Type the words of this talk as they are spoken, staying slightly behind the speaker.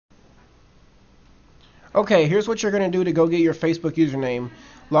Okay, here's what you're going to do to go get your Facebook username.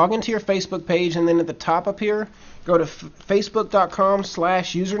 Log into your Facebook page, and then at the top up here, go to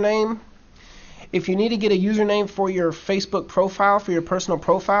facebook.com/username. If you need to get a username for your Facebook profile, for your personal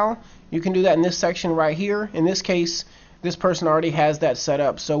profile, you can do that in this section right here. In this case, this person already has that set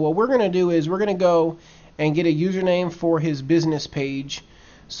up. So what we're going to do is we're going to go and get a username for his business page.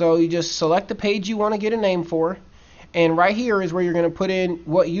 So you just select the page you want to get a name for, and right here is where you're going to put in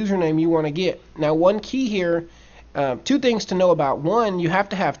what username you want to get. Now, one key here, two things to know about. One, you have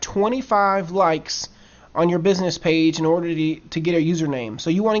to have 25 likes on your business page in order to get a username. So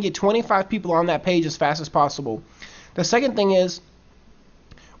you want to get 25 people on that page as fast as possible. The second thing is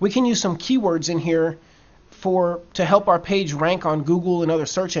we can use some keywords in here to help our page rank on Google and other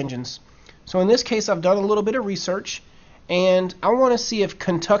search engines. So in this case, I've done a little bit of research, and I want to see if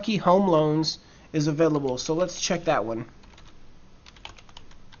Kentucky Home Loans is available. So let's check that one.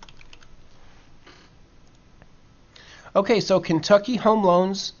 Okay, so Kentucky Home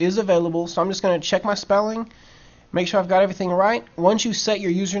Loans is available, so I'm just going to check my spelling, make sure I've got everything right. Once you set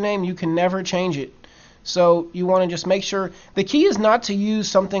your username, you can never change it. So you want to just make sure. The key is not to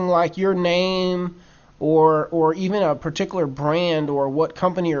use something like your name or even a particular brand or what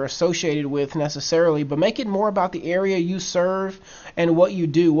company you're associated with necessarily, but make it more about the area you serve and what you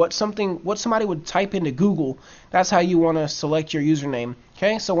do, what somebody would type into Google. That's how you want to select your username.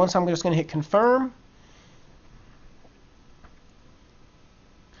 Okay, so once I'm just going to hit confirm.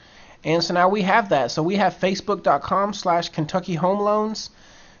 And so now we have that. So we have facebook.com/Kentucky Home Loans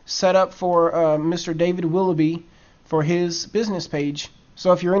set up for Mr. David Willoughby for his business page.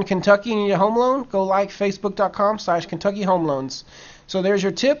 So if you're in Kentucky and you need a home loan, go like facebook.com/Kentucky Home Loans. So there's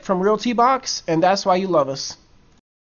your tip from Real T-Box, and that's why you love us.